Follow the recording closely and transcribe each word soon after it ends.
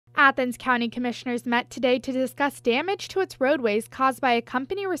Athens County commissioners met today to discuss damage to its roadways caused by a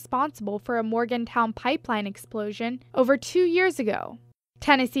company responsible for a Morgantown pipeline explosion over 2 years ago.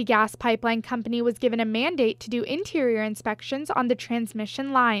 Tennessee Gas Pipeline Company was given a mandate to do interior inspections on the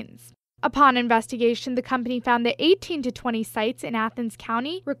transmission lines. Upon investigation, the company found that 18 to 20 sites in Athens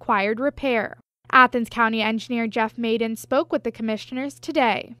County required repair. Athens County engineer Jeff Maiden spoke with the commissioners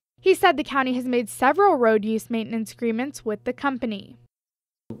today. He said the county has made several road use maintenance agreements with the company.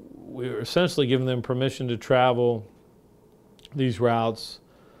 We're essentially giving them permission to travel these routes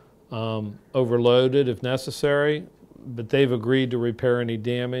overloaded if necessary, but they've agreed to repair any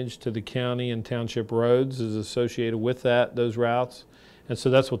damage to the county and township roads as associated with those routes. And so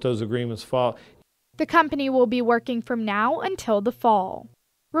that's what those agreements follow. The company will be working from now until the fall.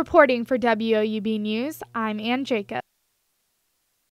 Reporting for WOUB News, I'm Ann Jacob.